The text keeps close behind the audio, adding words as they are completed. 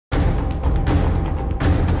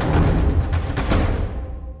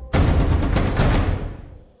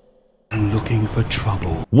looking for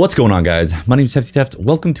trouble. What's going on, guys? My name is Hefty Theft.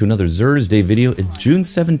 Welcome to another Thursday video. It's June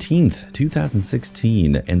 17th,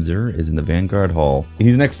 2016, and Zur is in the Vanguard Hall.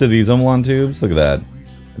 He's next to these Omelon tubes. Look at that.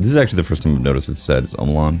 This is actually the first time I've noticed it says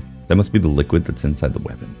Omelon. That must be the liquid that's inside the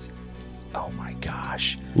weapons. Oh my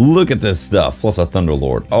gosh. Look at this stuff, plus a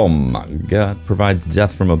Thunderlord. Oh my god. Provides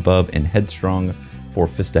death from above and headstrong for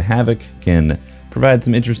Fist of Havoc. Can provide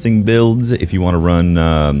some interesting builds if you want to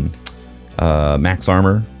run max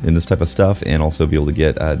armor in this type of stuff, and also be able to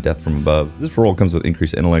get death from above. This roll comes with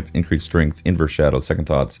increased intellect, increased strength, inverse shadow, second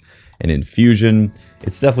thoughts, and infusion.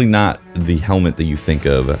 It's definitely not the helmet that you think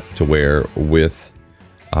of to wear with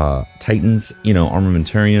Titans. You know,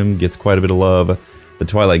 Armamentarium gets quite a bit of love. The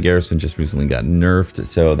Twilight Garrison just recently got nerfed,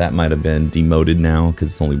 so that might have been demoted now because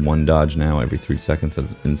it's only one dodge now every 3 seconds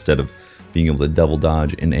instead of being able to double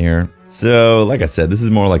dodge in air. So, like I said, this is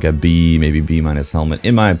more like a B, maybe B- helmet,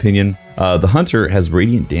 in my opinion. The Hunter has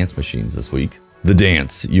Radiant Dance Machines this week. The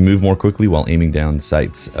Dance. You move more quickly while aiming down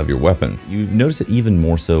sights of your weapon. You notice it even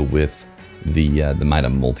more so with the Mida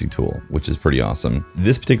multi-tool, which is pretty awesome.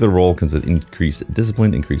 This particular roll comes with increased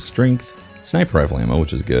discipline, increased strength, sniper rifle ammo,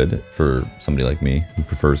 which is good for somebody like me who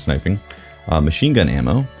prefers sniping, machine gun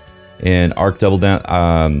ammo, and arc double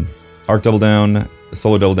down,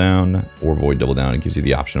 solar double down, or void double down. It gives you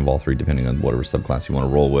the option of all three depending on whatever subclass you want to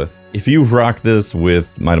roll with. If you rock this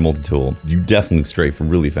with Mida multi-tool, you definitely strafe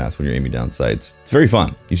really fast when you're aiming down sights. It's very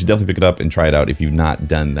fun. You should definitely pick it up and try it out if you've not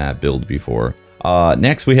done that build before.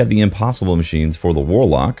 Next, we have the Impossible Machines for the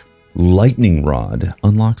Warlock. Lightning Rod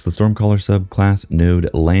unlocks the Stormcaller subclass node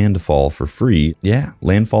Landfall for free. Yeah,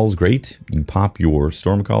 Landfall is great. You pop your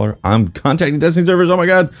Stormcaller. I'm contacting Destiny servers, oh my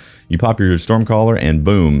god. You pop your Stormcaller and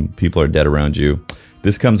boom, people are dead around you.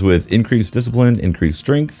 This comes with increased discipline, increased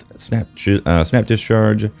strength, snap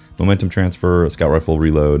discharge, momentum transfer, scout rifle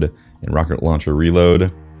reload, and rocket launcher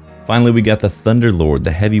reload. Finally, we got the Thunderlord,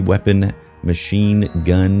 the heavy weapon machine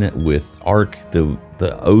gun with arc, the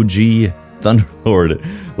OG Thunderlord.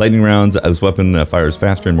 Lightning rounds. This weapon fires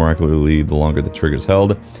faster and more accurately the longer the trigger's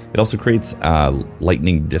held. It also creates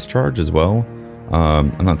lightning discharge as well.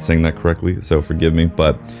 I'm not saying that correctly, so forgive me,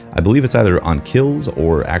 but I believe it's either on kills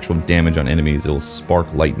or actual damage on enemies. It'll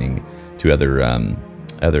spark lightning to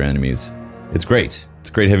other enemies. It's great. It's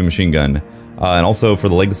a great heavy machine gun. And also for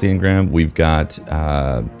the Legacy engram, we've got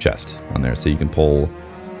chest on there, so you can pull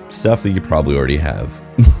stuff that you probably already have.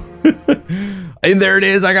 And there it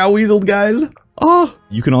is. I got weaseled, guys. Oh,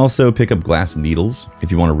 you can also pick up glass needles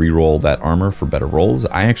if you want to re-roll that armor for better rolls.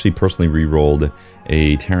 I actually personally re-rolled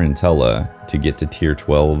a Tarantella to get to tier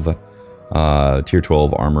 12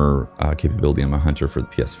 armor capability on my Hunter for the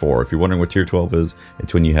PS4. If you're wondering what tier 12 is,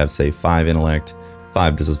 it's when you have, say, 5 intellect,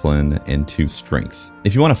 5 discipline, and 2 strength.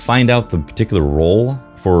 If you want to find out the particular roll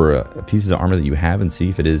for pieces of armor that you have and see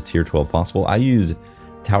if it is tier 12 possible, I use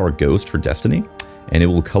Tower Ghost for Destiny, and it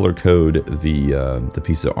will color code the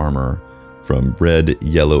piece of armor from red,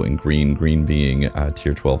 yellow, and green, green being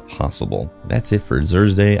tier 12 possible. That's it for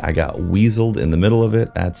Thursday. I got weaseled in the middle of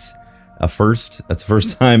it. That's a first. That's the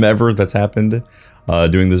first time ever that's happened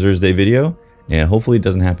doing the Thursday video, and hopefully it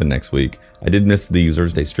doesn't happen next week. I did miss the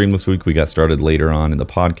Thursday stream this week. We got started later on in the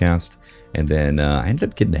podcast, and then I ended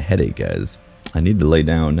up getting a headache, guys. I needed to lay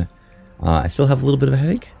down. I still have a little bit of a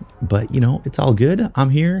headache, but you know, it's all good. I'm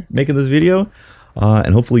here making this video,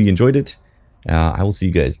 and hopefully you enjoyed it. I will see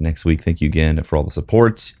you guys next week. Thank you again for all the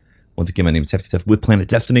support. Once again, my name is Hefty Theft with Planet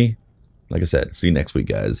Destiny. Like I said, see you next week,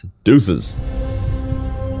 guys. Deuces.